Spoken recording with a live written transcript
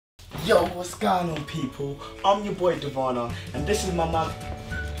Yo, what's going on, people? I'm your boy Devauna, and this is my mum.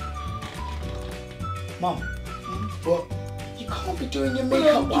 Mum, but you can't be doing your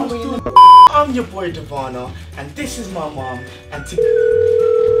makeup while we're in the... I'm your boy Devauna, and this is my mum, and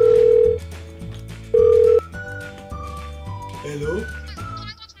Hello?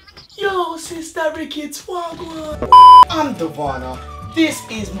 Yo, Sister Ricky, it's Wagwan. I'm Devauna, this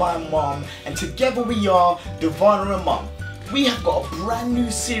is my mum, and together we are Devauna Mum. We have got a brand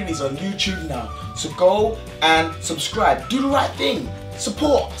new series on YouTube now, so go and subscribe. Do the right thing.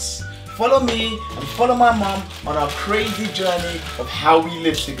 Support us. Follow me and follow my mum on our crazy journey of how we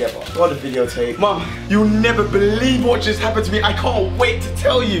live together. Got a videotape. Mum, you'll never believe what just happened to me. I can't wait to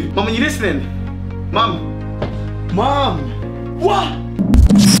tell you. Mum, are you listening? Mum. Mum. What?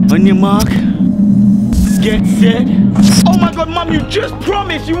 On your mark. Get set. Oh my God, Mum, you just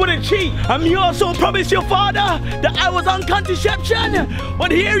promised you wouldn't cheat. And you also promised your father that I was on contraception.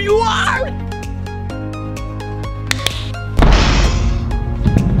 But here you are.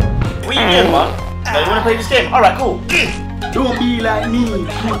 What are you doing, Mum? No, you want to play this game? Alright, cool. Don't be like me,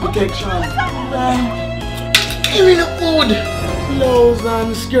 no protection. Give me the food. Clothes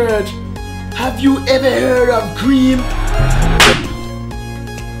and skirt. Have you ever heard of cream?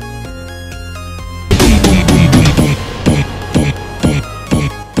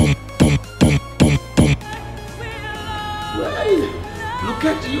 Look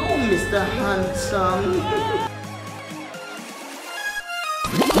at you, Mr. Handsome.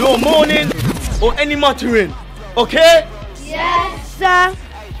 No moaning or any muttering, okay? Yes, sir.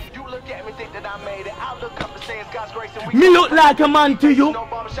 Me look like a man to you,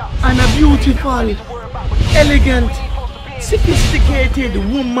 and a beautiful, elegant, sophisticated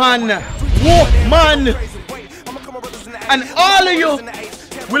woman. And all of you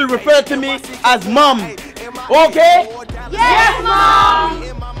will refer to me as Mum, okay? Yes, Mom.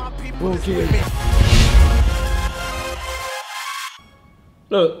 Okay.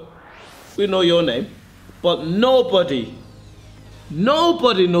 Look, we know your name, but nobody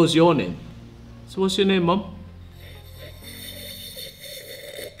knows your name. So what's your name, Mum?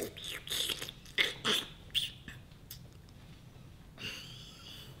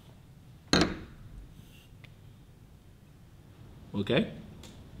 Okay.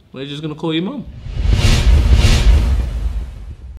 We're just gonna call you Mum.